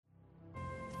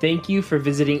Thank you for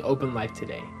visiting Open Life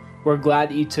today. We're glad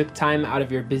that you took time out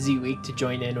of your busy week to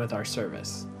join in with our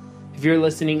service. If you're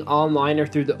listening online or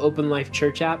through the Open Life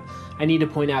Church app, I need to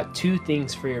point out two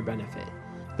things for your benefit.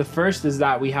 The first is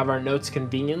that we have our notes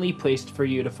conveniently placed for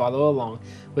you to follow along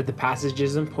with the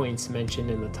passages and points mentioned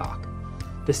in the talk.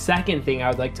 The second thing I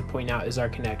would like to point out is our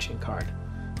connection card.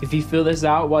 If you fill this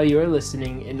out while you are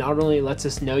listening, it not only lets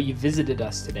us know you visited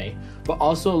us today, but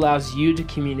also allows you to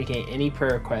communicate any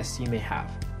prayer requests you may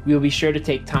have. We will be sure to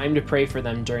take time to pray for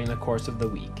them during the course of the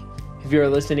week. If you are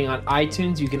listening on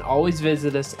iTunes, you can always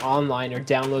visit us online or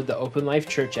download the Open Life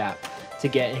Church app to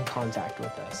get in contact with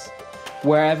us.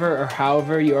 Wherever or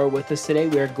however you are with us today,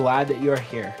 we are glad that you are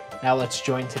here. Now let's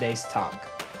join today's talk.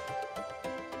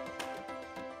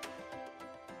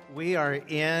 We are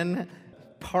in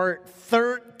part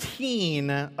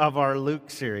 13 of our Luke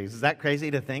series. Is that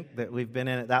crazy to think that we've been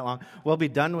in it that long? We'll be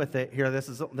done with it here.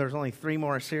 There's only 3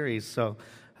 more series, so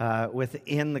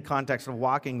within the context of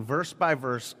walking verse by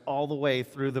verse all the way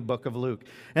through the book of Luke.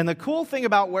 And the cool thing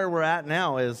about where we're at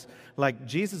now is, like,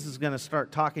 Jesus is going to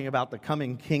start talking about the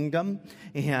coming kingdom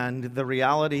and the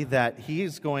reality that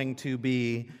he's going to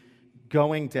be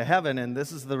going to heaven, and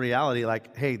this is the reality,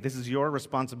 like, hey, this is your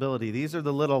responsibility. These are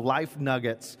the little life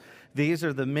nuggets. These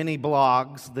are the mini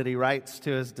blogs that he writes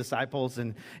to his disciples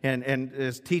and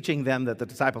is teaching them that the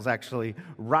disciples actually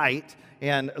write.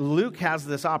 And Luke has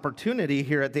this opportunity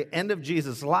here at the end of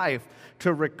Jesus' life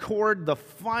to record the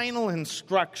final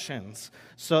instructions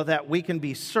so that we can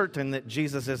be certain that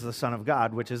Jesus is the Son of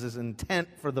God, which is his intent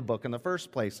for the book in the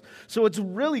first place. So it's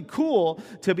really cool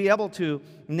to be able to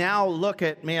now look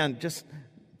at, just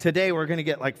today we're going to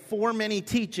get like 4 mini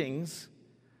teachings,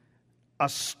 a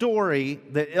story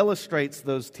that illustrates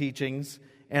those teachings,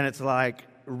 and it's like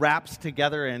wraps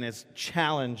together and is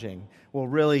challenging. We'll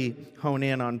really hone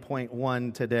in on point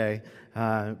 1 today,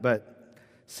 but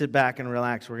sit back and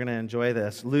relax. We're going to enjoy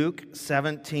this. Luke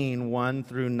 17, 1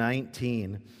 through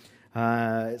 19.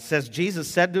 It says, Jesus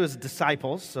said to his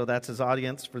disciples, so that's his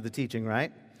audience for the teaching,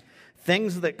 right?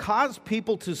 Things that cause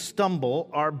people to stumble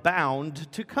are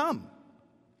bound to come,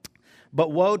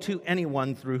 but woe to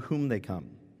anyone through whom they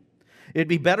come. It'd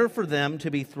be better for them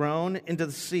to be thrown into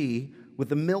the sea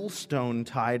with a millstone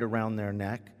tied around their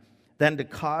neck than to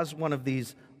cause one of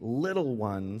these little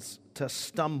ones to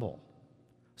stumble.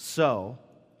 So,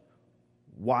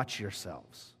 watch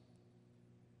yourselves.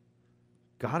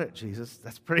 Got it, Jesus.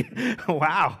 That's pretty,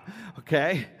 wow.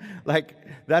 Okay. Like,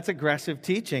 that's aggressive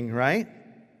teaching, right?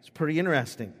 It's pretty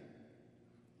interesting.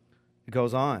 It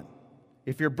goes on.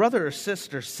 If your brother or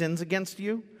sister sins against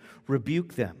you,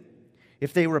 rebuke them.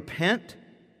 If they repent,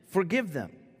 forgive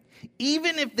them.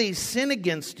 Even if they sin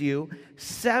against you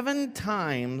 7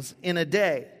 times in a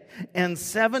day, and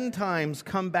 7 times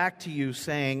come back to you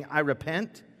saying, I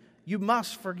repent, you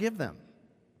must forgive them.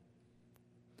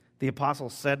 The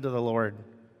apostles said to the Lord,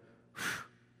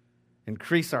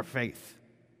 increase our faith.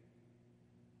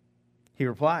 He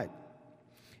replied,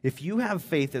 if you have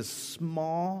faith as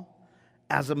small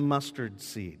as a mustard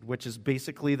seed, which is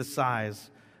basically the size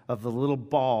of the little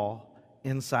ball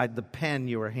inside the pen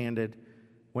you were handed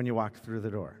when you walked through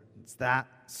the door. It's that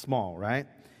small, right?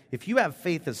 If you have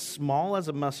faith as small as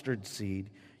a mustard seed,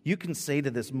 you can say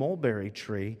to this mulberry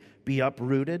tree, be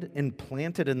uprooted and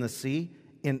planted in the sea,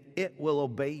 and it will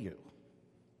obey you.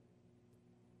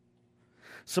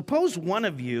 Suppose one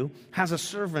of you has a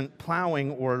servant plowing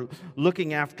or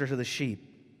looking after the sheep.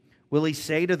 Will he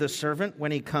say to the servant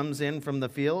when he comes in from the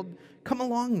field, come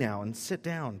along now and sit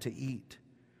down to eat?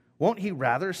 Won't he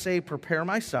rather say, prepare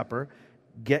my supper,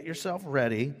 get yourself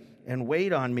ready, and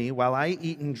wait on me while I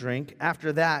eat and drink?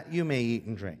 After that, you may eat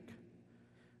and drink.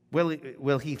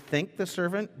 Will he thank the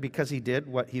servant because he did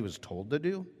what he was told to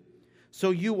do?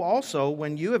 So you also,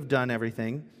 when you have done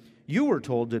everything you were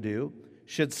told to do,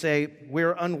 should say,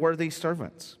 we're unworthy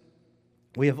servants.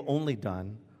 We have only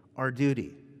done our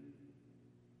duty.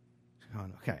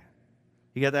 Okay.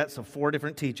 You get that? So 4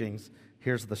 different teachings.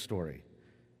 Here's the story.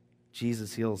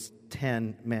 Jesus heals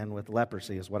 10 men with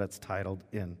leprosy is what it's titled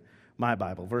in my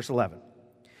Bible. Verse 11.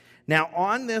 Now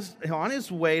on his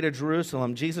way to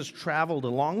Jerusalem, Jesus traveled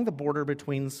along the border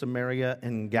between Samaria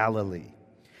and Galilee.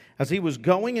 As he was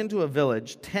going into a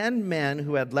village, 10 men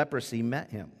who had leprosy met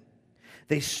him.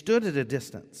 They stood at a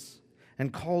distance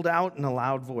and called out in a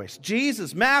loud voice,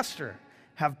 Jesus, Master,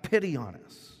 have pity on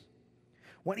us.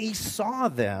 When he saw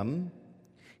them,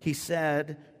 he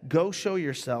said, go show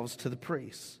yourselves to the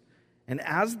priests. And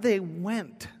as they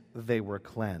went, they were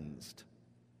cleansed.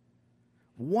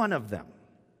 One of them,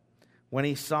 when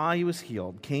he saw he was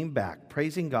healed, came back,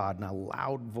 praising God in a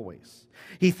loud voice.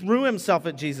 He threw himself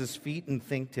at Jesus' feet and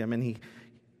thanked him, and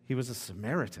he He was a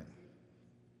Samaritan.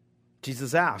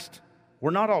 Jesus asked,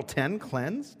 "Were not all 10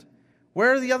 cleansed?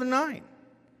 Where are the other 9?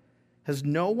 Has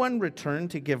no one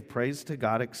returned to give praise to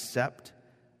God except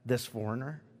this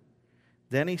foreigner?"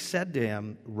 Then he said to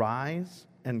him, "Rise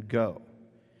and go.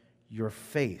 Your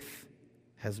faith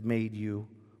has made you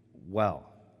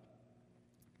well."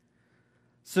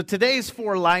 So today's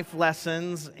 4 life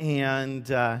lessons and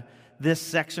this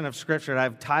section of Scripture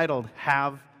I've titled,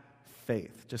 Have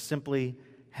Faith. Just simply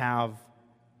have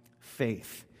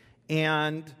faith.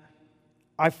 And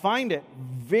I find it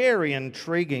very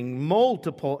intriguing,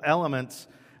 multiple elements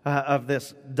of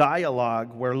this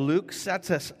dialogue where Luke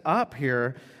sets us up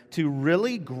here to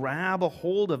really grab a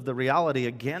hold of the reality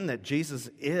again that Jesus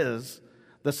is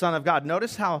the Son of God.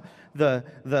 Notice how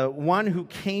the one who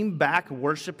came back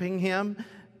worshiping him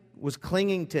was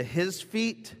clinging to his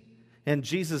feet, and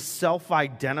Jesus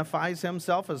self-identifies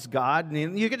himself as God.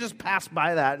 And you could just pass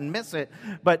by that and miss it,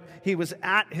 but he was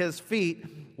at his feet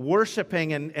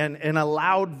worshiping in a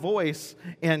loud voice,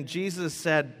 and Jesus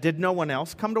said, "Did no one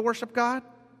else come to worship God?"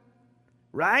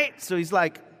 Right? So he's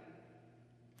like,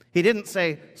 he didn't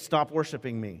say, "Stop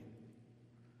worshiping me."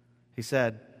 He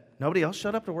said, "Nobody else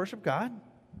showed up to worship God?"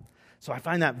 So I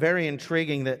find that very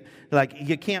intriguing that, like,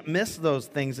 you can't miss those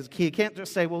things. You can't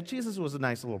just say, "Well, Jesus was a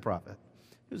nice little prophet.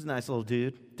 He was a nice little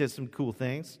dude, did some cool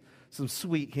things, some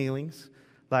sweet healings,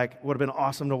 like would have been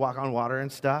awesome to walk on water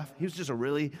and stuff. He was just a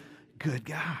really good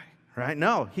guy," right?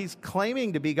 No, he's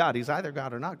claiming to be God. He's either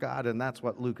God or not God, and that's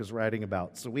what Luke is writing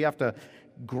about. So we have to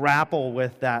grapple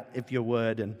with that, if you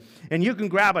would. And you can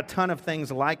grab a ton of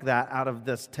things like that out of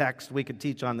this text. We could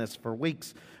teach on this for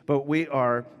weeks, but we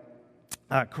are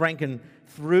cranking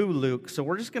through Luke. So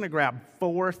we're just going to grab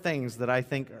 4 things that I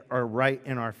think are right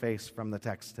in our face from the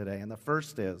text today. And the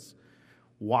first is,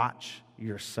 watch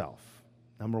yourself.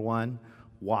 Number 1,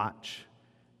 watch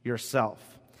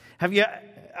yourself. Have you,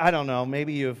 I don't know,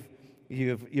 maybe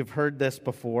you've heard this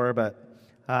before, but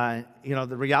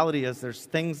the reality is there's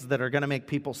things that are going to make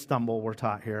people stumble, we're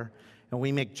taught here, and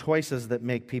we make choices that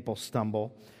make people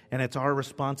stumble, and it's our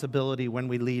responsibility when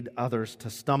we lead others to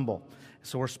stumble.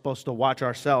 So we're supposed to watch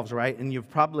ourselves, right? And you've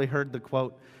probably heard the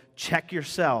quote, "Check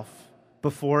yourself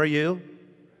before you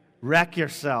wreck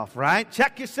yourself," right?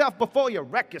 Check yourself before you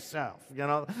wreck yourself. You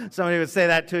know, somebody would say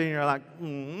that to you, and you're like,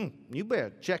 you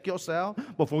better check yourself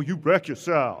before you wreck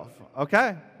yourself.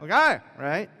 Okay,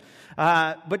 right?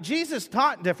 But Jesus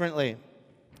taught differently,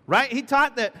 right? He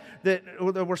taught that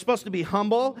we're supposed to be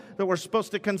humble, that we're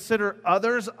supposed to consider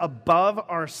others above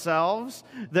ourselves,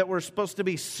 that we're supposed to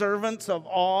be servants of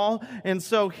all. And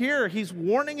so here, he's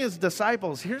warning his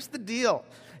disciples, here's the deal.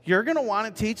 You're going to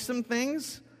want to teach some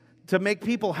things to make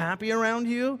people happy around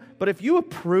you, but if you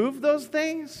approve those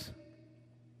things,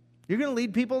 you're going to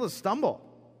lead people to stumble.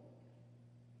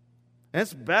 And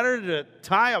it's better to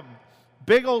tie a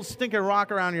big old stinking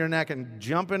rock around your neck and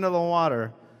jump into the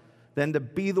water than to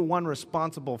be the one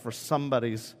responsible for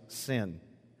somebody's sin.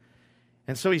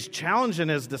 And so he's challenging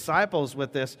his disciples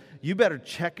with this. You better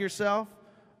check yourself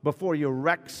before you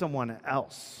wreck someone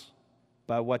else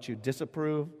by what you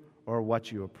disapprove or what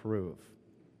you approve.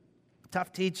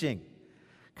 Tough teaching.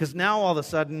 Because now all of a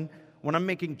sudden, when I'm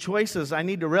making choices, I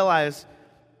need to realize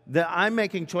that I'm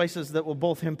making choices that will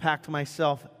both impact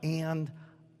myself and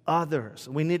others.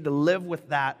 We need to live with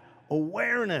that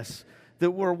awareness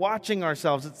that we're watching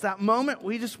ourselves. It's that moment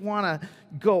we just want to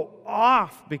go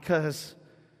off because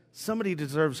somebody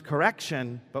deserves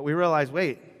correction, but we realize,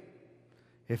 wait,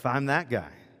 if I'm that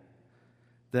guy,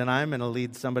 then I'm going to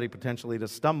lead somebody potentially to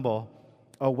stumble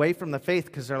away from the faith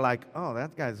because they're like, oh,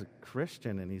 that guy's a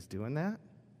Christian and he's doing that?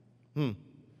 I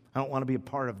don't want to be a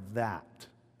part of that,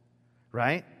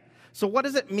 right? So what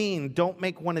does it mean, don't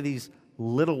make one of these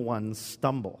little ones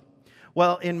stumble?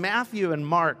 Well, in Matthew and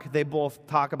Mark, they both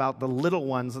talk about the little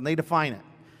ones, and they define it.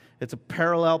 It's a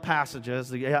parallel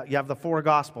passages. You have the 4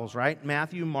 Gospels, right?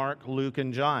 Matthew, Mark, Luke,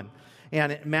 and John.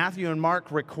 And Matthew and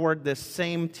Mark record this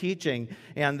same teaching,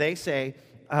 and they say,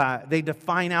 they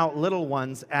define out little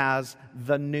ones as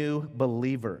the new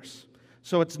believers.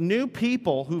 So it's new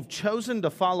people who've chosen to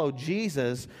follow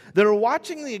Jesus that are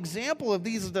watching the example of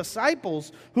these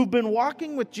disciples who've been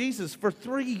walking with Jesus for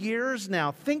 3 years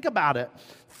now. Think about it.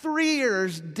 3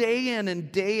 years, day in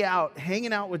and day out,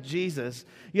 hanging out with Jesus.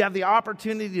 You have the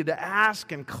opportunity to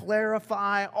ask and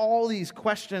clarify all these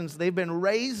questions. They've been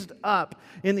raised up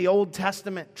in the Old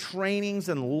Testament trainings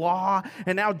and law.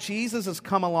 And now Jesus has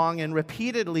come along and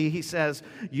repeatedly he says,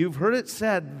 you've heard it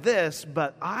said this,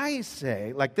 but I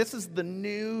say, like this is the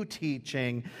new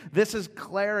teaching. This is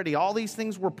clarity. All these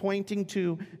things were pointing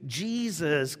to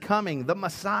Jesus coming, the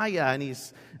Messiah. And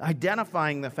he's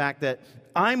identifying the fact that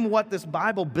I'm what this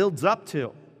Bible builds up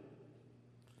to.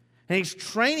 And he's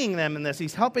training them in this.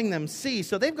 He's helping them see.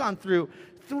 So they've gone through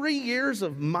 3 years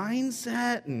of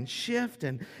mindset and shift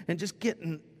and just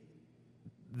getting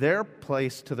their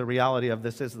place to the reality of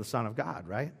this is the Son of God,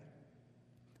 right?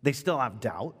 They still have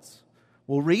doubts.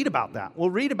 We'll read about that. We'll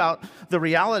read about the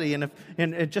reality, and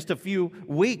in just a few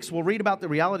weeks, we'll read about the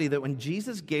reality that when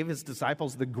Jesus gave his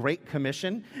disciples the Great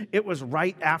Commission, it was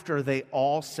right after they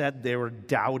all said they were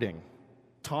doubting.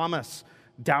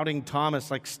 Doubting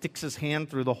Thomas, like sticks his hand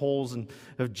through the holes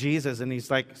of Jesus, and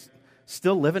he's like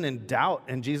still living in doubt,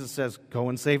 and Jesus says, go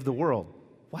and save the world.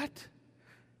 What?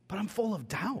 But I'm full of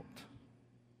doubt.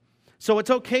 So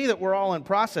it's okay that we're all in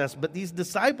process, but these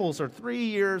disciples are 3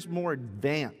 years more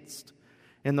advanced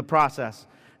in the process.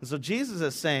 And so Jesus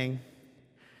is saying,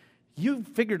 you've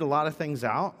figured a lot of things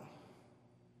out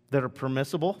that are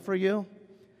permissible for you.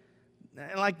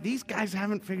 And like these guys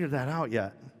haven't figured that out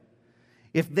yet.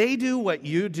 If they do what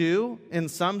you do in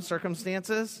some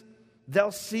circumstances,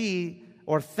 they'll see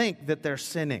or think that they're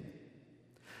sinning.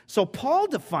 So Paul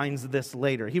defines this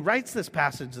later. He writes this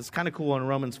passage that's kind of cool in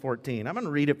Romans 14. I'm going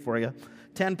to read it for you.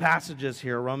 10 passages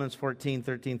here, Romans 14,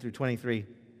 13 through 23.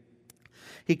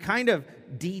 He kind of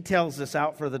details this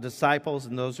out for the disciples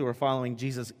and those who are following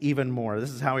Jesus even more. This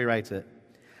is how he writes it.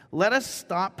 Let us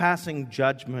stop passing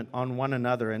judgment on one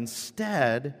another.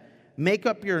 Instead, make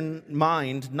up your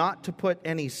mind not to put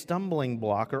any stumbling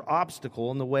block or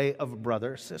obstacle in the way of a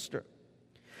brother or sister.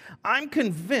 I'm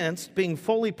convinced, being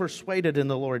fully persuaded in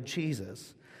the Lord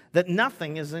Jesus, that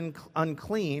nothing is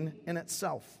unclean in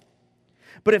itself.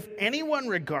 But if anyone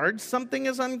regards something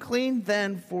as unclean,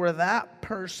 then for that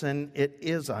person it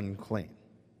is unclean.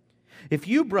 If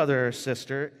you, brother or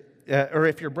sister,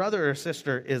 if your brother or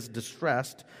sister is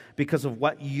distressed because of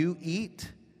what you eat,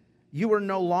 you are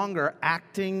no longer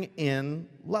acting in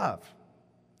love.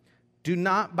 Do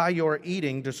not by your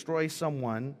eating destroy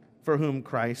someone for whom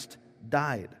Christ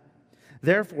died.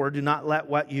 Therefore, do not let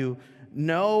what you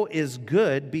know is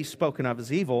good be spoken of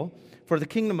as evil, for the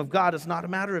kingdom of God is not a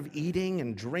matter of eating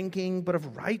and drinking, but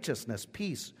of righteousness,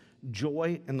 peace,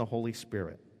 joy in the Holy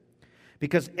Spirit.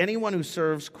 Because anyone who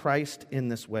serves Christ in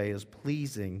this way is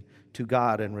pleasing to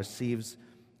God and receives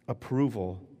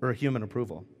approval, or human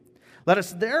approval. Let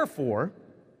us therefore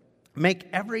make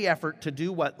every effort to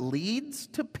do what leads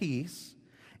to peace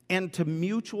and to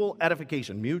mutual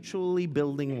edification. Mutually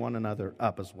building one another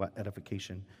up is what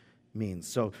edification means.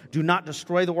 So do not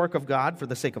destroy the work of God for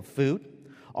the sake of food.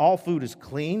 All food is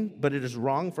clean, but it is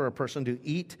wrong for a person to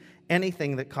eat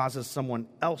anything that causes someone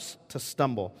else to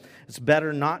stumble. It's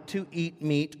better not to eat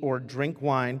meat or drink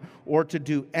wine or to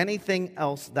do anything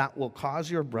else that will cause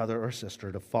your brother or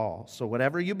sister to fall. So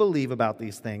whatever you believe about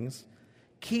these things,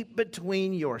 keep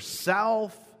between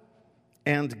yourself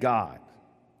and God.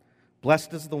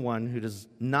 Blessed is the one who does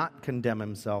not condemn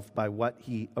himself by what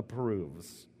he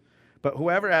approves. But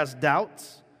whoever has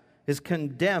doubts is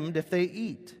condemned if they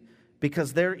eat,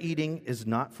 because their eating is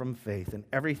not from faith, and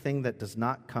everything that does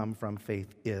not come from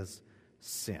faith is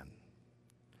sin.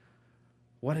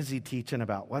 What is he teaching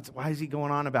about? Why is he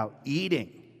going on about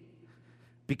eating?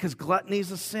 Because gluttony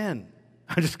is a sin.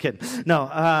 I'm just kidding.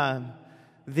 No,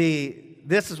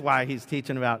 this is why he's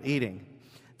teaching about eating.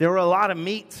 There were a lot of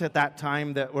meats at that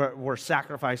time that were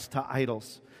sacrificed to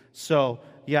idols. So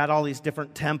you had all these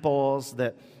different temples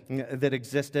that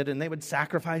existed, and they would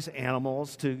sacrifice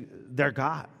animals to their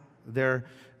god.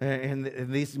 And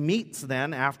these meats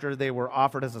then, after they were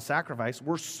offered as a sacrifice,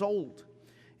 were sold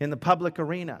in the public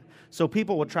arena. So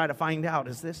people would try to find out,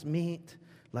 is this meat,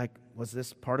 like, was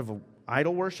this part of an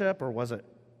idol worship, or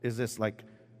is this like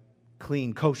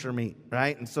clean, kosher meat,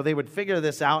 right? And so they would figure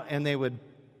this out, and they would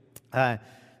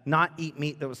not eat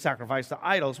meat that was sacrificed to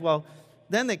idols. Well,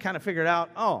 then they kind of figured out,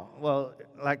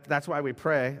 like that's why we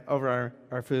pray over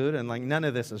our food, and like none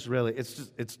of this is really,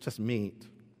 it's just meat,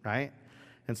 right?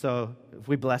 And so if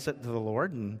we bless it to the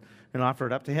Lord and offer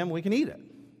it up to him, we can eat it.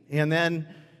 And then,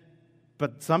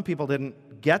 but some people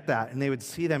didn't get that, and they would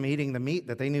see them eating the meat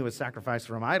that they knew was sacrificed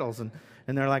from idols, and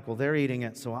they're like, well, they're eating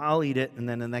it, so I'll eat it. And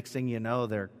then the next thing you know,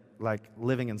 they're like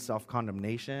living in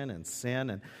self-condemnation and sin,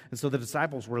 and so the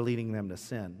disciples were leading them to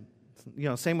sin. You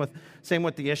know, same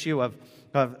with the issue of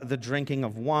the drinking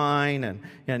of wine, and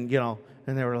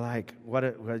they were like,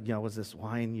 was this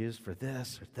wine used for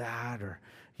this or that, or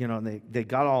and they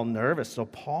got all nervous. So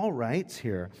Paul writes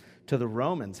here to the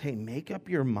Romans, hey, make up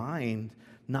your mind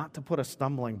not to put a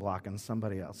stumbling block in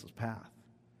somebody else's path.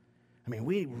 I mean,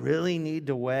 we really need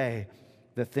to weigh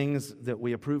the things that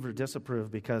we approve or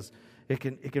disapprove, because it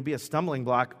can be a stumbling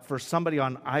block for somebody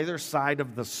on either side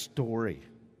of the story,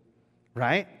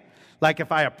 right? Like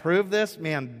if I approve this,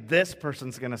 man, this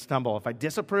person's going to stumble. If I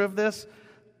disapprove this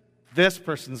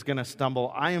person's going to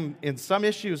stumble. In some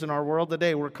issues in our world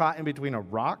today, we're caught in between a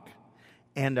rock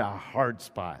and a hard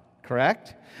spot,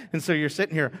 correct? And so you're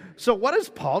sitting here. So what does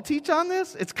Paul teach on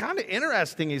this? It's kind of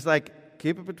interesting. He's like,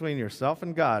 keep it between yourself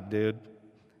and God, dude,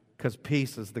 because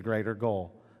peace is the greater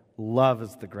goal. Love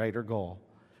is the greater goal.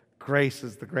 Grace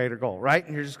is the greater goal, right?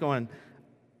 And you're just going,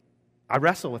 I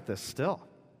wrestle with this still.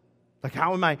 Like,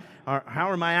 how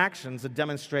are my actions a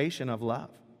demonstration of love?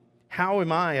 How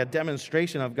am I a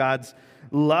demonstration of God's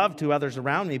love to others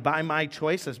around me by my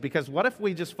choices? Because what if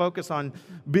we just focus on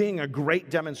being a great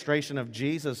demonstration of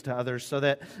Jesus to others so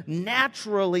that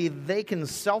naturally they can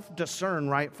self-discern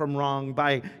right from wrong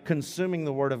by consuming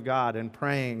the Word of God and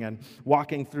praying and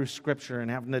walking through Scripture and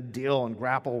having to deal and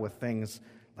grapple with things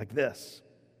like this?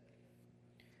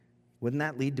 Wouldn't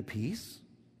that lead to peace?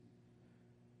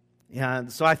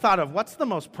 And so I thought of what's the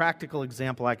most practical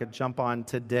example I could jump on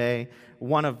today,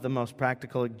 one of the most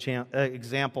practical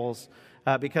examples,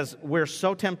 because we're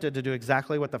so tempted to do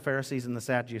exactly what the Pharisees and the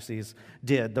Sadducees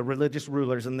did. The religious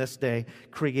rulers in this day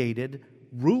created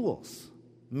rules,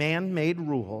 man-made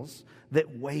rules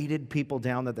that weighted people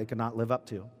down that they could not live up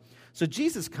to. So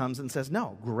Jesus comes and says,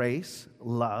 no, grace,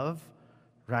 love,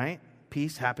 right?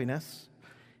 Peace, happiness.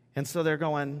 And so they're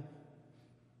going,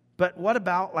 but what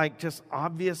about like just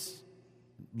obvious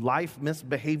life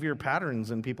misbehavior patterns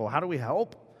in people? How do we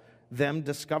help them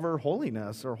discover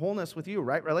holiness or wholeness with you,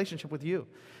 right? Relationship with you.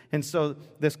 And so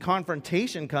this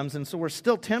confrontation comes, and so we're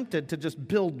still tempted to just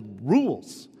build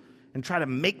rules and try to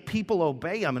make people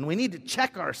obey them. And we need to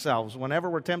check ourselves whenever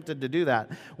we're tempted to do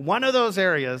that. One of those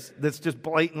areas that's just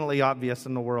blatantly obvious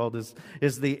in the world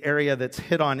is the area that's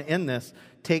hit on in this.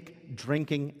 Take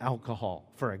drinking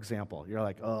alcohol, for example. You're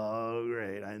like, oh,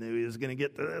 great, I knew he was going to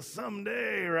get to this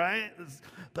someday, right? This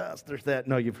pastor said,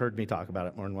 no, you've heard me talk about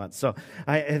it more than once. So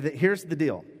here's the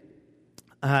deal.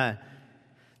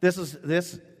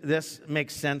 This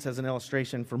makes sense as an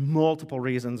illustration for multiple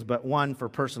reasons, but one for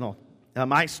personal.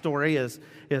 My story is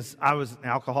I was an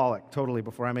alcoholic totally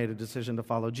before I made a decision to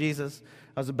follow Jesus.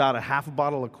 I was about a half a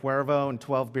bottle of Cuervo and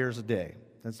 12 beers a day.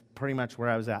 That's pretty much where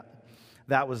I was at.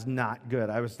 That was not good.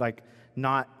 I was like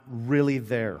not really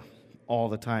there all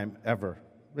the time ever,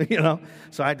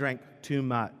 So I drank too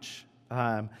much.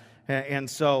 And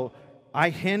so I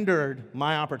hindered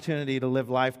my opportunity to live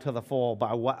life to the full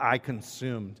by what I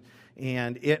consumed.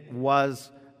 And it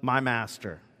was my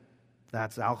master.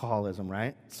 That's alcoholism,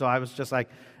 right? So I was just like,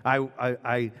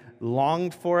 I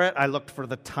longed for it. I looked for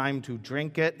the time to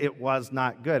drink it. It was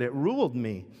not good. It ruled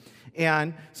me.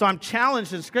 And so I'm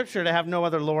challenged in Scripture to have no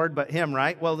other Lord but Him,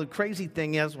 right? Well, the crazy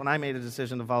thing is, when I made a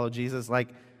decision to follow Jesus, I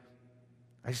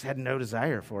just had no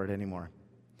desire for it anymore.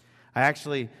 I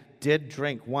actually did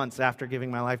drink once after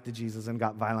giving my life to Jesus and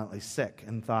got violently sick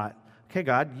and thought, okay,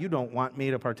 God, you don't want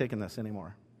me to partake in this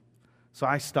anymore. So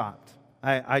I stopped.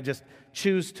 I just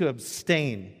choose to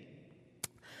abstain.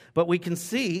 But we can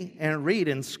see and read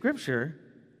in Scripture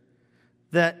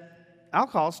that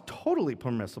alcohol is totally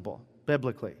permissible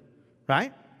biblically,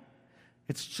 right?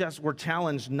 It's just we're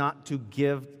challenged not to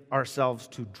give ourselves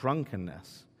to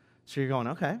drunkenness. So you're going,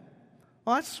 okay,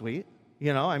 well, that's sweet.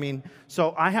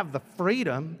 So I have the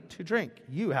freedom to drink.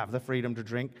 You have the freedom to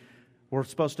drink. We're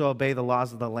supposed to obey the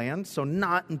laws of the land, so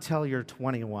not until you're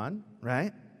 21,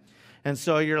 right? And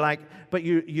so you're like, but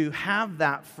you have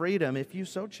that freedom if you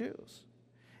so choose.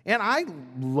 And I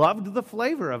loved the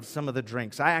flavor of some of the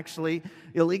drinks. I actually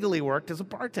illegally worked as a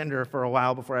bartender for a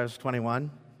while before I was 21.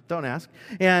 Don't ask.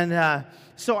 And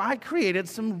so I created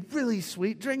some really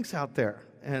sweet drinks out there.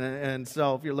 And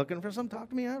so if you're looking for some, talk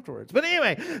to me afterwards. But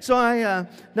anyway, so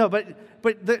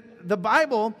but the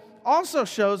Bible also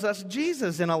shows us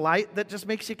Jesus in a light that just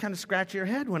makes you kind of scratch your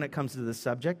head when it comes to this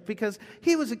subject, because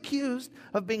he was accused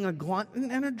of being a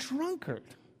glutton and a drunkard.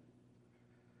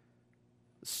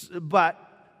 But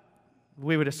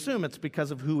we would assume it's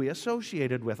because of who he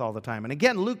associated with all the time. And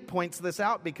again, Luke points this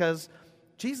out because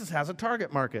Jesus has a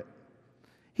target market.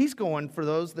 He's going for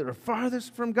those that are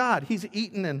farthest from God. He's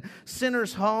eating in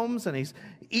sinners' homes, and he's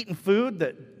eating food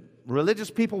that religious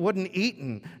people wouldn't eat,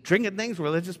 and drinking things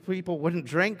religious people wouldn't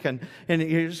drink, and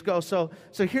you just go, so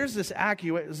here's this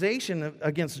accusation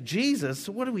against Jesus.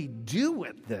 So what do we do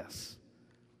with this?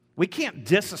 We can't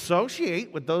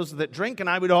disassociate with those that drink, and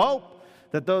I would hope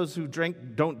that those who drink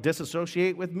don't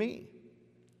disassociate with me.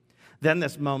 Then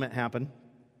this moment happened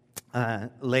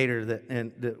later,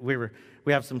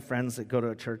 we have some friends that go to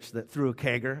a church that threw a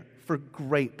kegger for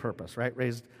great purpose, right?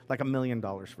 Raised like $1 million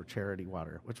for charity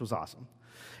water, which was awesome.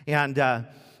 And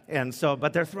so,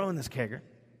 but they're throwing this kegger.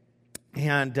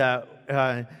 And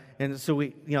and so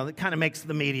it kind of makes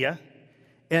the media.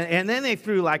 And then they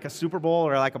threw like a Super Bowl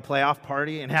or like a playoff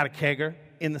party and had a kegger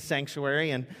in the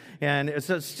sanctuary, and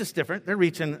so it's just different. They're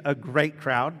reaching a great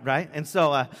crowd, right? And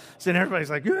so then everybody's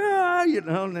like, yeah,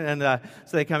 and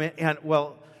so they come in, and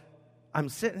well, I'm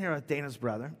sitting here with Dana's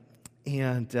brother,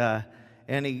 and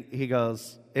he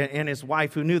goes, and his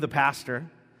wife, who knew the pastor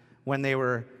when they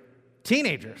were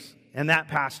teenagers, and that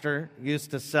pastor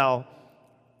used to sell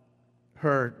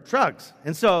her drugs,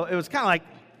 and so it was kind of like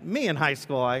me in high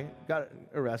school. I got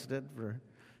arrested for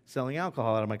selling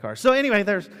alcohol out of my car. So anyway,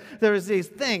 there was these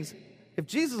things. If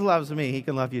Jesus loves me, he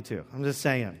can love you too. I'm just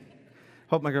saying.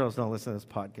 Hope my girls don't listen to this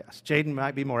podcast. Jaden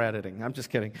might be more editing. I'm just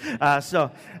kidding.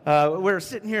 So we're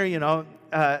sitting here,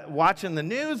 watching the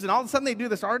news, and all of a sudden they do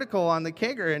this article on the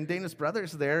kegger, and Dana's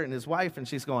brother's there and his wife, and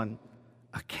she's going,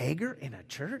 a kegger in a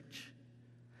church?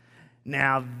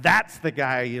 Now that's the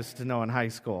guy I used to know in high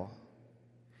school.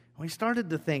 We started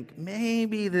to think,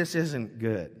 maybe this isn't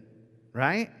good,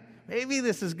 right? Maybe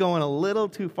this is going a little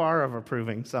too far of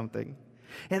approving something.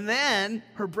 And then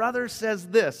her brother says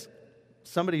this.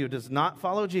 Somebody who does not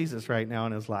follow Jesus right now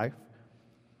in his life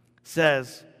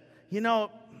says,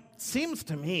 seems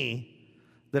to me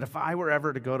that if I were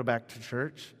ever to go back to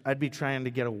church, I'd be trying to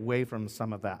get away from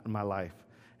some of that in my life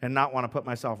and not want to put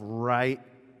myself right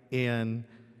in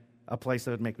a place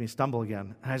that would make me stumble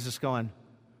again. And I was just going,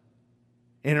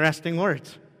 interesting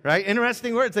words, right?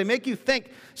 Interesting words. They make you think.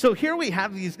 So here we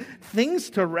have these things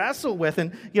to wrestle with.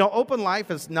 And, Open Life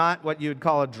is not what you'd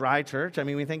call a dry church. I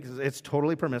mean, we think it's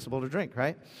totally permissible to drink,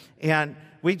 right? And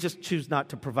we just choose not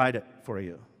to provide it for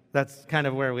you. That's kind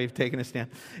of where we've taken a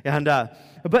stand. And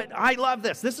but I love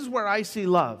this. This is where I see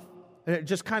love.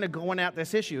 Just kind of going at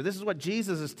this issue. This is what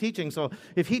Jesus is teaching. So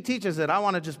if he teaches it, I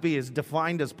want to just be as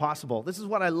defined as possible. This is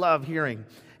what I love hearing.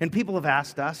 And people have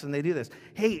asked us, and they do this.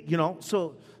 Hey,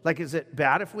 so is it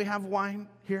bad if we have wine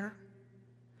here?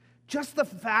 Just the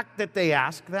fact that they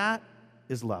ask that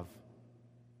is love.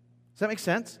 Does that make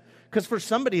sense? Because for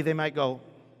somebody, they might go,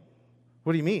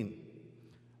 what do you mean?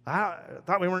 I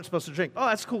thought we weren't supposed to drink. Oh,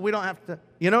 that's cool. We don't have to.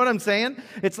 You know what I'm saying?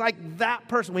 It's like that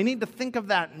person. We need to think of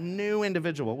that new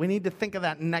individual. We need to think of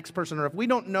that next person. Or if we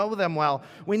don't know them well,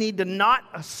 we need to not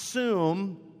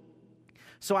assume.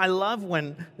 So I love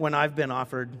when I've been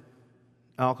offered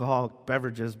alcoholic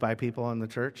beverages by people in the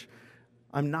church.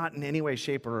 I'm not in any way,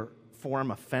 shape, or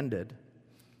form offended.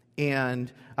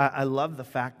 And I love the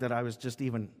fact that I was just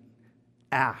even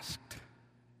asked.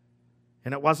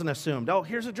 And it wasn't assumed, oh,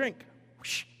 here's a drink.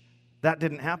 That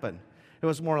didn't happen. It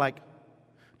was more like,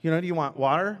 do you want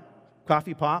water,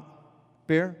 coffee, pop,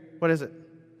 beer? What is it?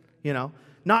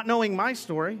 Not knowing my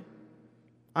story,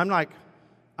 I'm like,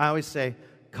 I always say,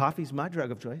 coffee's my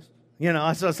drug of choice.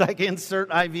 So it's like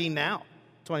insert IV now,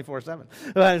 24/7.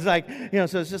 But it's like,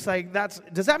 so it's just like,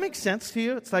 does that make sense to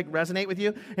you? It's like resonate with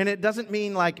you? And it doesn't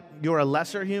mean like you're a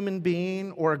lesser human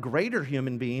being or a greater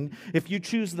human being if you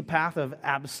choose the path of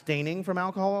abstaining from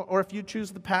alcohol or if you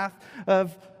choose the path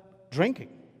of drinking.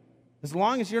 As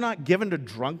long as you're not given to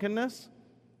drunkenness,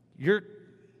 you're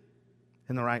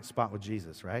in the right spot with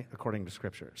Jesus, right? According to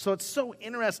Scripture. So it's so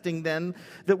interesting then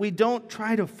that we don't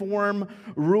try to form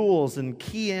rules and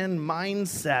key in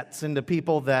mindsets into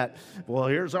people that, well,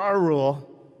 here's our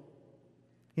rule.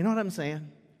 You know what I'm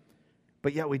saying?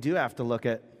 But yet we do have to look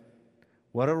at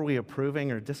what are we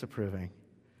approving or disapproving?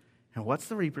 And what's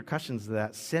the repercussions of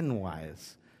that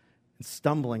sin-wise and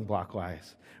stumbling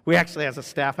block-wise? We actually, as a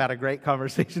staff, had a great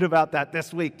conversation about that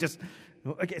this week.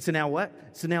 Okay, so now what?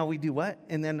 So now we do what?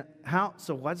 And then how?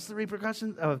 So what's the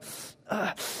repercussions of,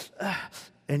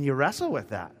 and you wrestle with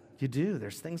that. You do.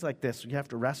 There's things like this you have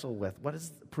to wrestle with. What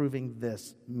does proving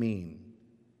this mean?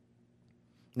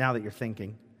 Now that you're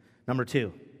thinking. Number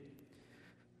 2.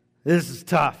 This is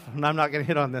tough, and I'm not going to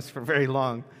hit on this for very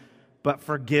long, but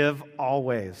forgive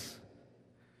always.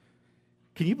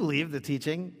 Can you believe the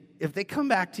teaching? If they come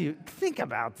back to you, think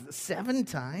about 7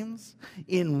 times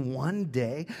in one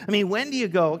day. I mean, when do you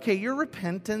go, okay, your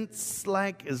repentance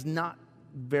is not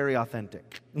very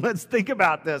authentic. Let's think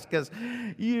about this because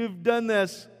you've done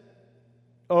this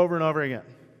over and over again.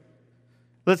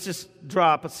 Let's just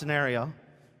draw up a scenario.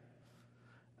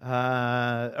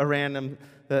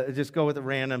 Just go with a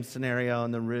random scenario in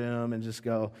the room and just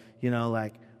go,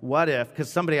 what if,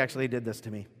 because somebody actually did this to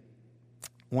me.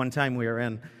 One time we were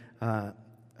in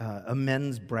a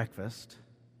men's breakfast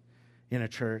in a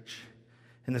church,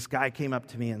 and this guy came up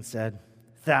to me and said,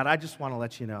 Thad, I just want to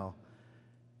let you know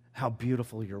how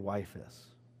beautiful your wife is.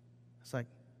 It's like,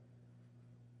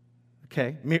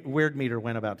 okay, weird meter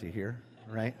went about to here,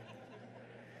 right?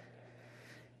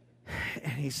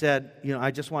 And he said,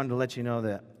 I just wanted to let you know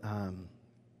that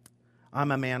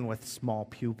I'm a man with small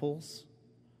pupils.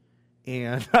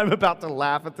 And I'm about to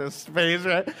laugh at this face,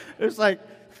 right? It's like,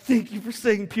 thank you for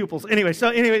saying pupils. Anyway,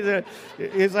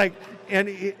 it's like, and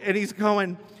he's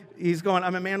going,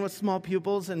 I'm a man with small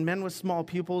pupils, and men with small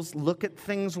pupils look at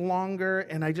things longer,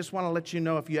 and I just want to let you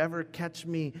know, if you ever catch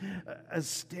me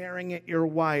staring at your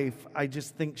wife, I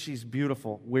just think she's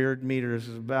beautiful. Weird meters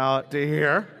is about to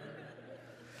hear.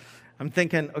 I'm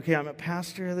thinking, okay, I'm a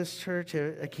pastor of this church.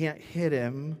 I can't hit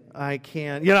him. I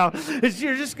can't, you're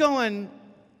just going.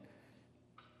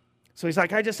 So he's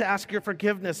like, I just ask your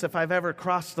forgiveness if I've ever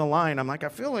crossed the line. I'm like, I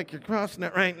feel like you're crossing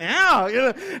it right now.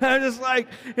 I'm just like,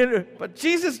 but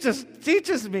Jesus just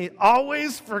teaches me,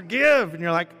 always forgive. And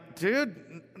you're like,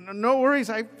 dude, no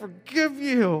worries, I forgive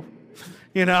you.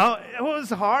 It was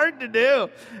hard to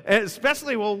do. And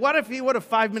especially, well, what if he would have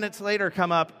 5 minutes later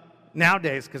come up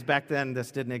nowadays, because back then this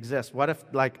didn't exist. What if,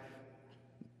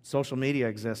 social media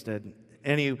existed,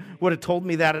 and he would have told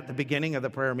me that at the beginning of the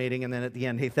prayer meeting, and then at the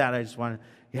end, he thought I just wanted,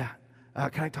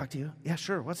 can I talk to you? Yeah,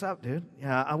 sure. What's up, dude?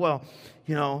 Yeah, while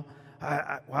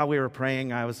we were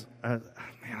praying, I was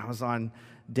on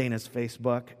Dana's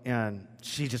Facebook, and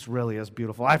she just really is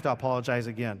beautiful. I have to apologize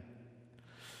again.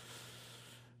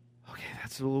 Okay,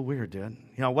 that's a little weird, dude.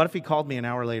 What if he called me an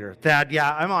hour later? Dad,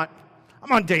 yeah, I'm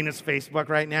on Dana's Facebook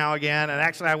right now again, and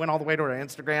actually I went all the way to her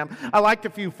Instagram. I liked a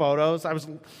few photos. I was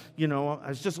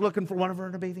just looking for one of her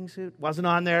in a bathing suit. Wasn't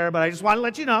on there, but I just wanted to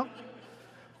let you know.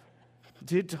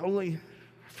 Dude, totally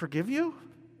forgive you?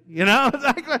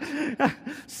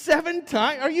 7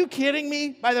 times? Are you kidding me?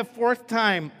 By the 4th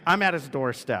time, I'm at his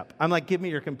doorstep. I'm like, give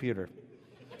me your computer,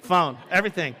 phone,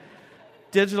 everything,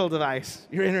 digital device,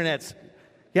 your internet's.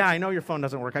 Yeah, I know your phone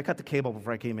doesn't work. I cut the cable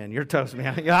before I came in. You're toast,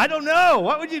 man. I don't know.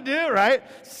 What would you do, right?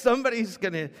 Somebody's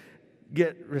going to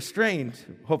get restrained,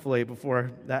 hopefully,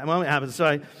 before that moment happens.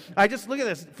 So I just look at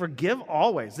this. Forgive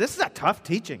always. This is a tough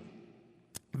teaching.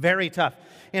 Very tough.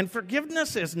 And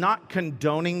forgiveness is not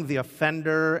condoning the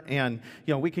offender, and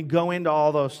we can go into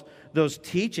all those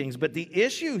teachings, but the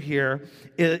issue here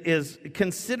is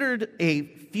considered a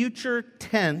future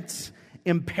tense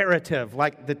imperative.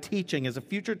 Like the teaching is a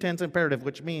future tense imperative,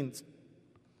 which means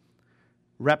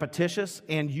repetitious,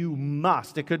 and you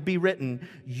must. It could be written,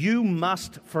 you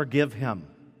must forgive him.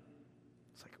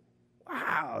 It's like,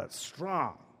 wow, that's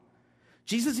strong.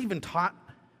 Jesus even taught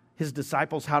his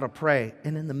disciples how to pray.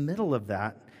 And in the middle of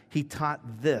that, he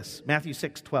taught this. Matthew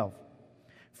 6:12.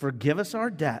 Forgive us our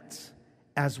debts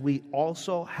as we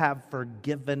also have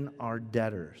forgiven our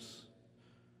debtors.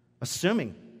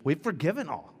 Assuming we've forgiven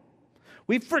all.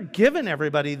 We've forgiven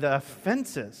everybody the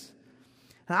offenses.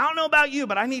 And I don't know about you,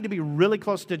 but I need to be really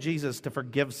close to Jesus to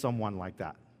forgive someone like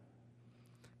that.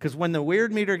 Because when the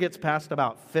weird meter gets past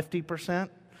about 50%,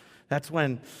 that's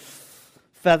when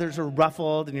feathers are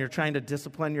ruffled and you're trying to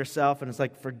discipline yourself, and it's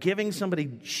like forgiving somebody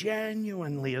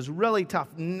genuinely is really tough.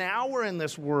 Now we're in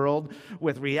this world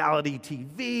with reality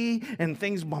TV and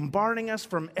things bombarding us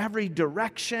from every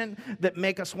direction that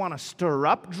make us want to stir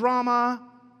up drama,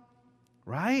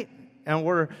 right? And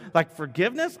we're like,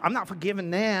 forgiveness? I'm not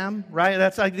forgiving them, right?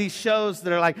 That's like these shows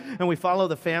that are like, and we follow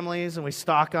the families and we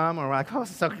stalk them, and we're like, oh,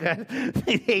 it's so good.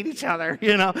 They hate each other,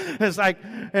 It's like,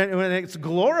 and when it's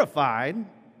glorified,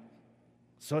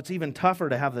 so it's even tougher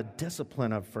to have the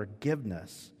discipline of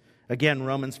forgiveness. Again,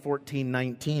 Romans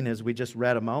 14:19, as we just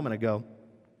read a moment ago,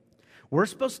 we're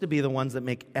supposed to be the ones that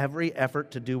make every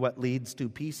effort to do what leads to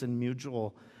peace and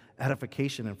mutual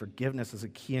edification, and forgiveness is a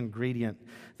key ingredient.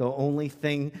 The only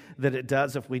thing that it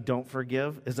does if we don't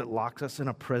forgive is it locks us in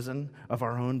a prison of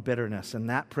our own bitterness, and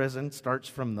that prison starts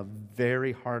from the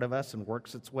very heart of us and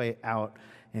works its way out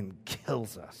and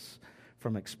kills us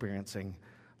from experiencing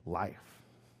life.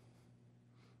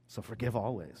 So forgive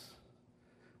always.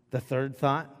 The third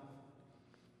thought,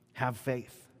 have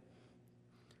faith.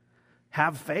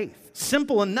 Have faith.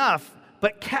 Simple enough,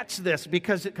 but catch this,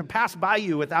 because it can pass by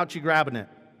you without you grabbing it.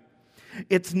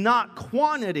 It's not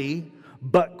quantity,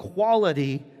 but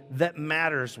quality that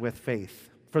matters with faith.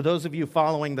 For those of you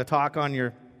following the talk on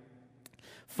your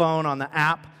phone, on the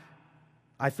app,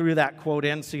 I threw that quote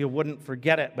in so you wouldn't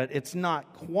forget it, but it's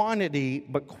not quantity,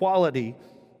 but quality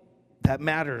that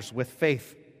matters with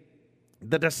faith.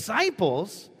 The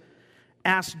disciples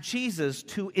asked Jesus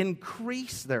to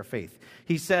increase their faith.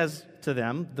 He says to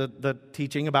them, the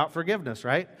teaching about forgiveness,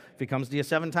 right? If he comes to you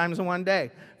 7 times in one day,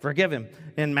 forgive him.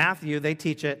 In Matthew, they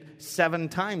teach it 7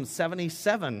 times,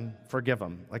 77, forgive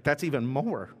him. Like, that's even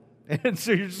more. And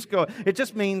so you just go, it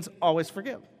just means always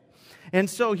forgive. And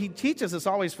so he teaches us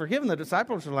always forgive, and the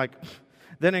disciples are like,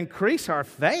 then increase our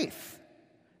faith.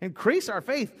 Increase our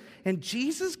faith. And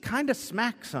Jesus kind of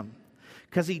smacks them.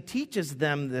 because he teaches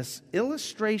them this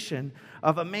illustration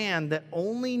of a man that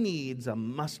only needs a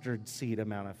mustard seed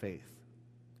amount of faith.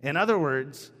 In other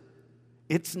words,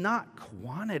 it's not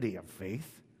quantity of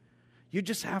faith. You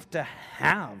just have to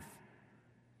have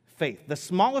faith. The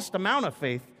smallest amount of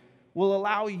faith will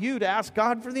allow you to ask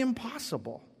God for the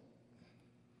impossible.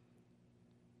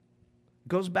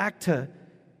 Goes back to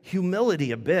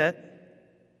humility a bit,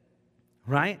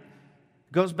 right?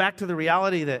 Goes back to the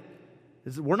reality that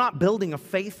we're not building a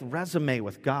faith resume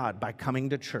with God by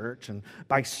coming to church and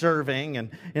by serving.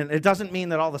 And it doesn't mean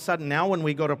that all of a sudden now when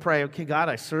we go to pray, okay, God,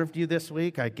 I served you this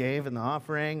week. I gave in the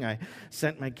offering. I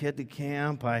sent my kid to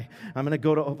camp. I'm going to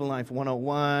go to Open Life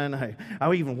 101.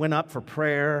 I even went up for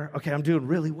prayer. Okay, I'm doing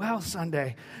really well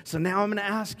Sunday. So now I'm going to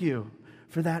ask you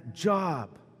for that job.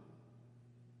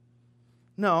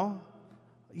 No,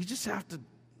 you just have to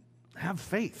have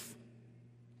faith.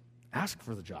 Ask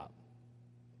for the job.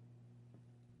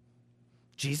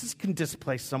 Jesus can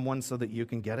displace someone so that you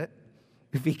can get it.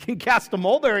 If he can cast a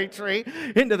mulberry tree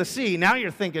into the sea, now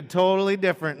you're thinking totally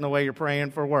different in the way you're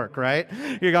praying for work, right?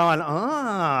 You're going,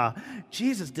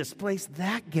 Jesus displaced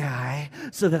that guy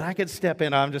so that I could step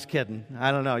in. I'm just kidding.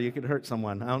 I don't know. You could hurt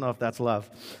someone. I don't know if that's love.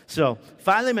 So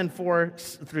Philemon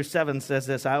 4-7 says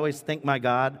this, I always thank my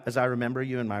God as I remember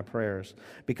you in my prayers,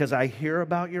 because I hear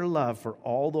about your love for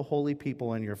all the holy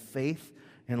people and your faith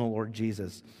in the Lord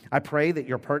Jesus. I pray that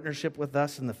your partnership with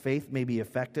us in the faith may be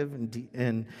effective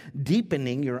in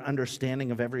deepening your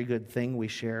understanding of every good thing we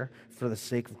share for the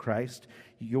sake of Christ.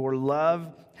 Your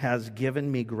love has given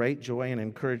me great joy and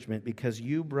encouragement because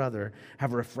you, brother,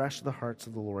 have refreshed the hearts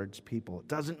of the Lord's people. It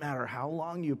doesn't matter how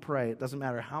long you pray. It doesn't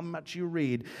matter how much you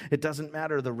read. It doesn't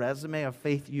matter the resume of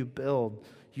faith you build.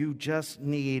 You just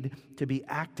need to be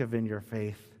active in your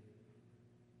faith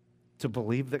to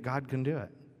believe that God can do it.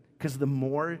 Because the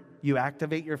more you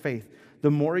activate your faith, the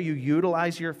more you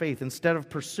utilize your faith. Instead of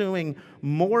pursuing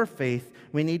more faith,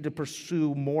 we need to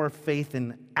pursue more faith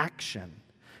in action.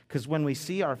 Because when we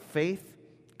see our faith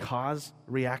cause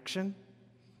reaction,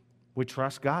 we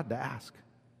trust God to ask.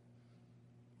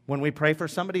 When we pray for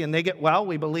somebody and they get well,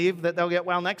 we believe that they'll get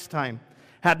well next time.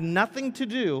 Had nothing to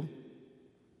do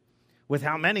with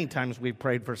how many times we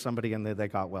prayed for somebody and they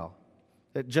got well.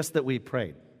 Just that we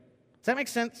prayed. Does that make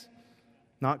sense?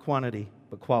 Not quantity,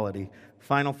 but quality.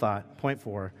 Final thought, point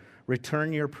 4,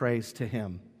 return your praise to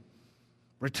Him.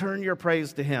 Return your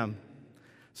praise to Him.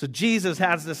 So Jesus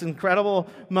has this incredible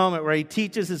moment where He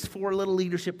teaches His 4 little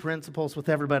leadership principles with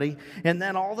everybody, and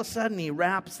then all of a sudden He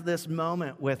wraps this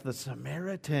moment with the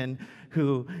Samaritan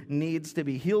who needs to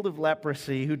be healed of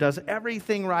leprosy, who does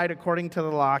everything right according to the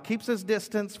law, keeps his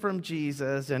distance from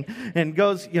Jesus, and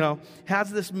goes, has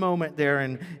this moment there.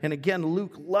 And again,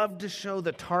 Luke loved to show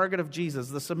the target of Jesus.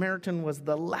 The Samaritan was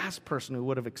the last person who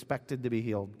would have expected to be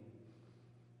healed.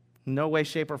 No way,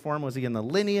 shape, or form was he in the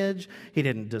lineage. He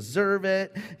didn't deserve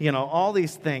it. All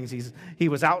these things. He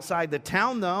was outside the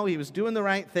town, though. He was doing the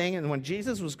right thing. And when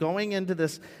Jesus was going into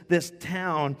this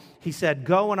town, He said,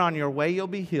 go and on your way you'll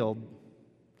be healed.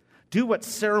 Do what's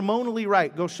ceremonially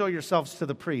right. Go show yourselves to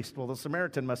the priest. Well, the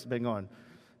Samaritan must have been going,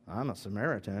 I'm a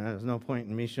Samaritan. There's no point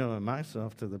in me showing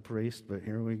myself to the priest, but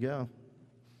here we go.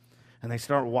 And they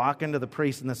start walking to the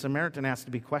priest, and the Samaritan has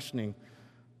to be questioning,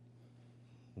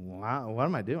 wow, what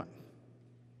am I doing?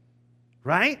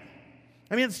 Right?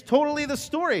 I mean, it's totally the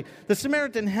story. The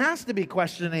Samaritan has to be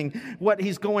questioning what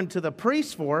he's going to the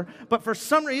priest for, but for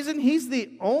some reason, he's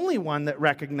the only one that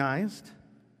recognized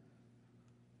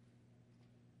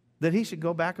that he should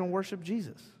go back and worship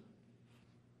Jesus.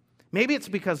 Maybe it's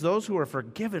because those who are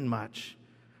forgiven much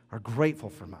are grateful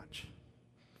for much.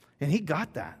 And he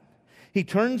got that. He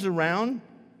turns around,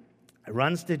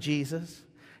 runs to Jesus,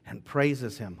 and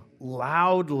praises Him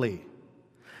loudly.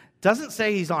 Doesn't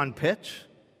say he's on pitch.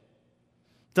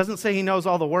 Doesn't say he knows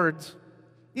all the words.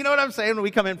 You know what I'm saying? When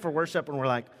we come in for worship and we're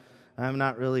like, I'm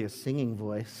not really a singing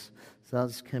voice, so I'll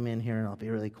just come in here and I'll be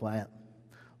really quiet.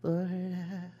 Lord,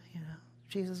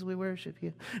 Jesus, we worship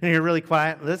you. And you're really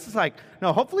quiet. This is like,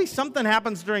 no, hopefully something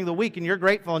happens during the week and you're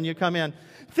grateful and you come in.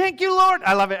 Thank you, Lord.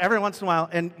 I love it every once in a while.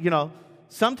 And,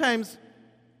 sometimes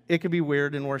it could be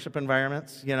weird in worship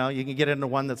environments. You can get into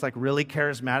one that's like really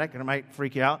charismatic and it might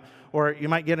freak you out. Or you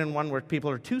might get in one where people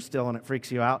are too still and it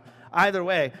freaks you out. Either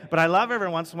way. But I love every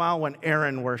once in a while when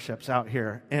Aaron worships out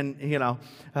here. And,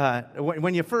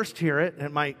 when you first hear it,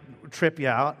 it might trip you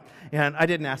out. And I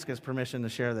didn't ask his permission to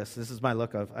share this. This is my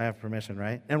look of, I have permission,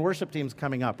 right? And worship team's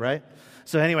coming up, right?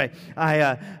 So anyway,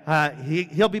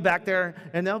 he'll be back there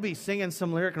and they'll be singing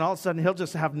some lyric and all of a sudden he'll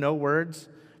just have no words.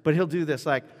 But he'll do this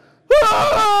like,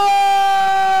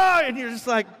 ah! And you're just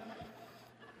like,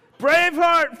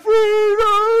 Braveheart,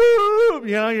 freedom!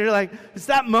 You know, you're like, it's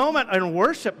that moment in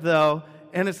worship, though,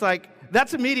 and it's like,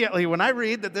 that's immediately, when I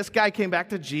read that this guy came back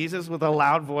to Jesus with a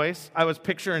loud voice, I was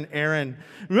picturing Aaron,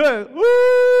 woo,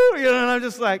 you know, and I'm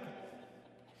just like,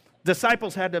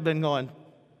 disciples had to have been going,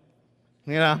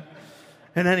 you know,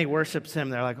 and then he worships him.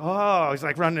 They're like, oh, he's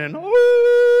like running in, woo!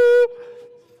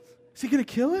 Is he going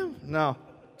to kill him? No,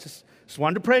 just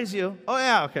wanted to praise you. Oh,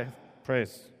 yeah, okay,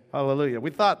 praise, hallelujah.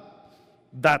 We thought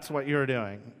that's what you were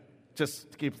doing,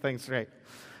 just to keep things straight.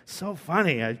 So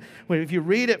funny. If you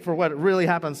read it for what it really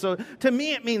happens. So to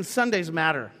me, it means Sundays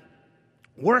matter.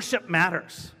 Worship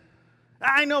matters.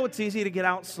 I know it's easy to get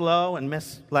out slow and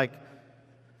miss like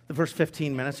the first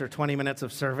 15 minutes or 20 minutes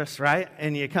of service, right?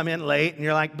 And you come in late and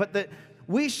you're like,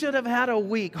 we should have had a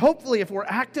week. Hopefully, if we're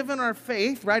active in our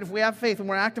faith, right? If we have faith and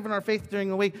we're active in our faith during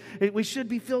the week, we should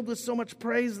be filled with so much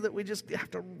praise that we just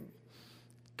have to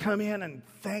come in and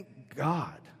thank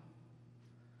God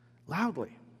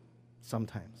loudly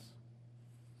sometimes.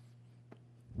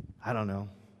 I don't know.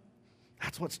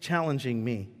 That's what's challenging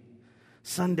me.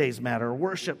 Sundays matter.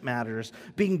 Worship matters.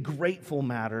 Being grateful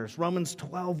matters. Romans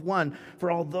 12:1,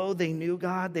 for although they knew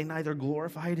God, they neither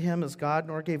glorified him as God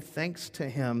nor gave thanks to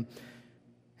him,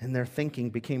 and their thinking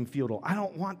became futile. I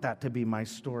don't want that to be my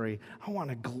story. I want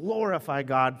to glorify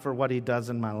God for what he does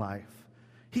in my life.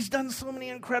 He's done so many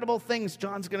incredible things.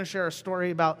 John's going to share a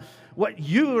story about what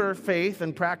your faith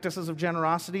and practices of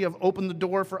generosity have opened the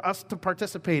door for us to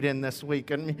participate in this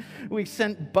week. And we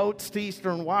sent boats to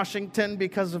Eastern Washington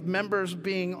because of members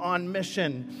being on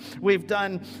mission. We've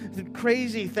done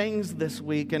crazy things this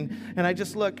week. And I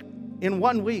just look, in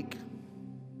 1 week,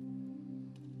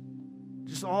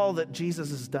 just all that Jesus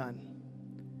has done.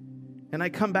 And I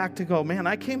come back to go, man,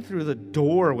 I came through the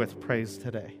door with praise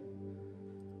today.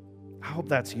 I hope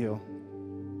that's you.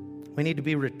 We need to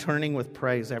be returning with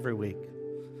praise every week.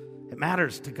 It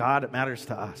matters to God. It matters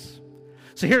to us.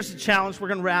 So here's the challenge. We're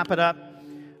going to wrap it up.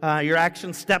 Your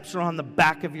action steps are on the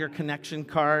back of your connection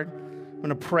card. I'm going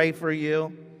to pray for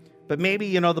you. But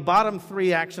maybe, the bottom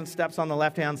 3 action steps on the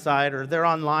left-hand side, or they're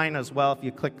online as well if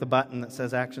you click the button that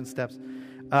says action steps.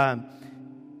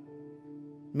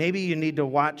 Maybe you need to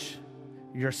watch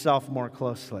yourself more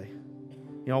closely.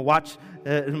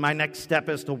 My next step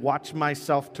is to watch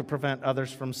myself to prevent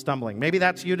others from stumbling. Maybe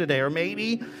that's you today. Or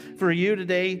maybe for you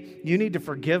today, you need to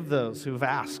forgive those who've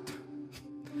asked.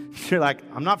 You're like,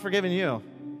 I'm not forgiving you.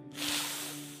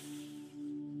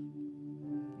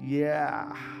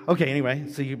 Yeah. Okay, anyway,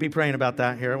 so you be praying about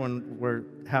that here when we're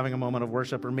having a moment of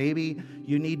worship. Or maybe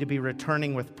you need to be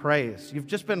returning with praise. You've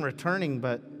just been returning,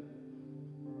 but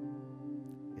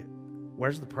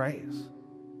where's the praise?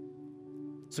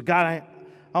 So God,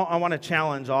 I want to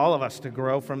challenge all of us to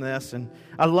grow from this. And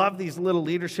I love these little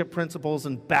leadership principles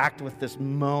and backed with this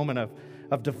moment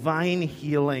of divine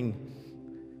healing.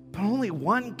 But only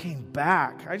one came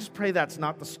back. I just pray that's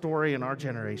not the story in our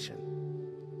generation.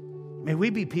 May we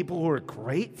be people who are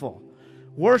grateful,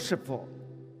 worshipful.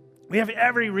 We have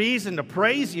every reason to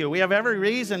praise you. We have every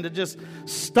reason to just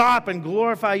stop and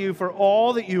glorify you for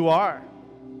all that you are.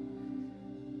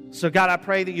 So God, I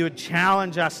pray that you would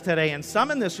challenge us today. And some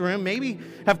in this room maybe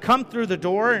have come through the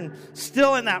door and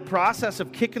still in that process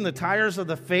of kicking the tires of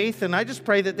the faith. And I just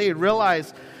pray that they would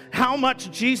realize how much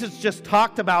Jesus just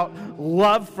talked about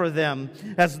love for them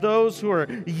as those who are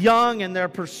young in their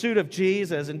pursuit of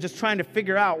Jesus and just trying to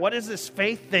figure out what is this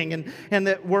faith thing. And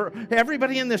that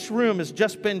everybody in this room has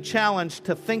just been challenged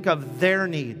to think of their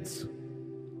needs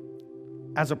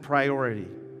as a priority.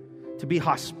 To be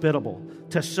hospitable,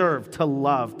 to serve, to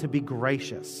love, to be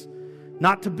gracious.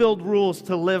 Not to build rules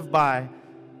to live by,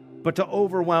 but to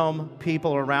overwhelm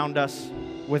people around us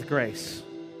with grace.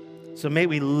 So may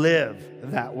we live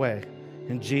that way.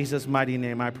 In Jesus' mighty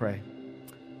name I pray.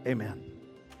 Amen.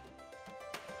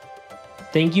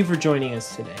 Thank you for joining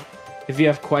us today. If you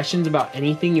have questions about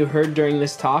anything you heard during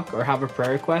this talk or have a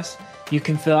prayer request, you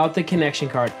can fill out the connection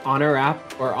card on our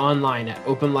app or online at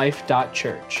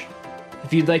openlife.church.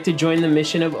 If you'd like to join the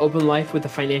mission of Open Life with a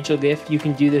financial gift, you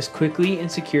can do this quickly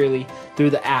and securely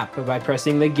through the app by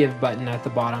pressing the Give button at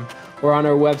the bottom or on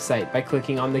our website by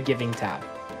clicking on the Giving tab.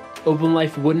 Open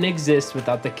Life wouldn't exist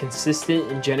without the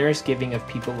consistent and generous giving of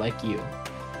people like you.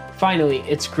 Finally,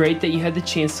 it's great that you had the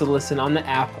chance to listen on the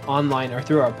app, online, or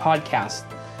through our podcast.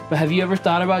 But have you ever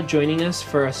thought about joining us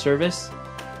for a service?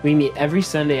 We meet every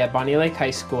Sunday at Bonnie Lake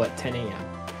High School at 10 a.m.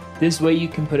 This way you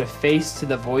can put a face to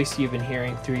the voice you've been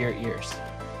hearing through your ears.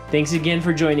 Thanks again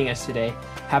for joining us today.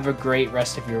 Have a great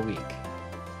rest of your week.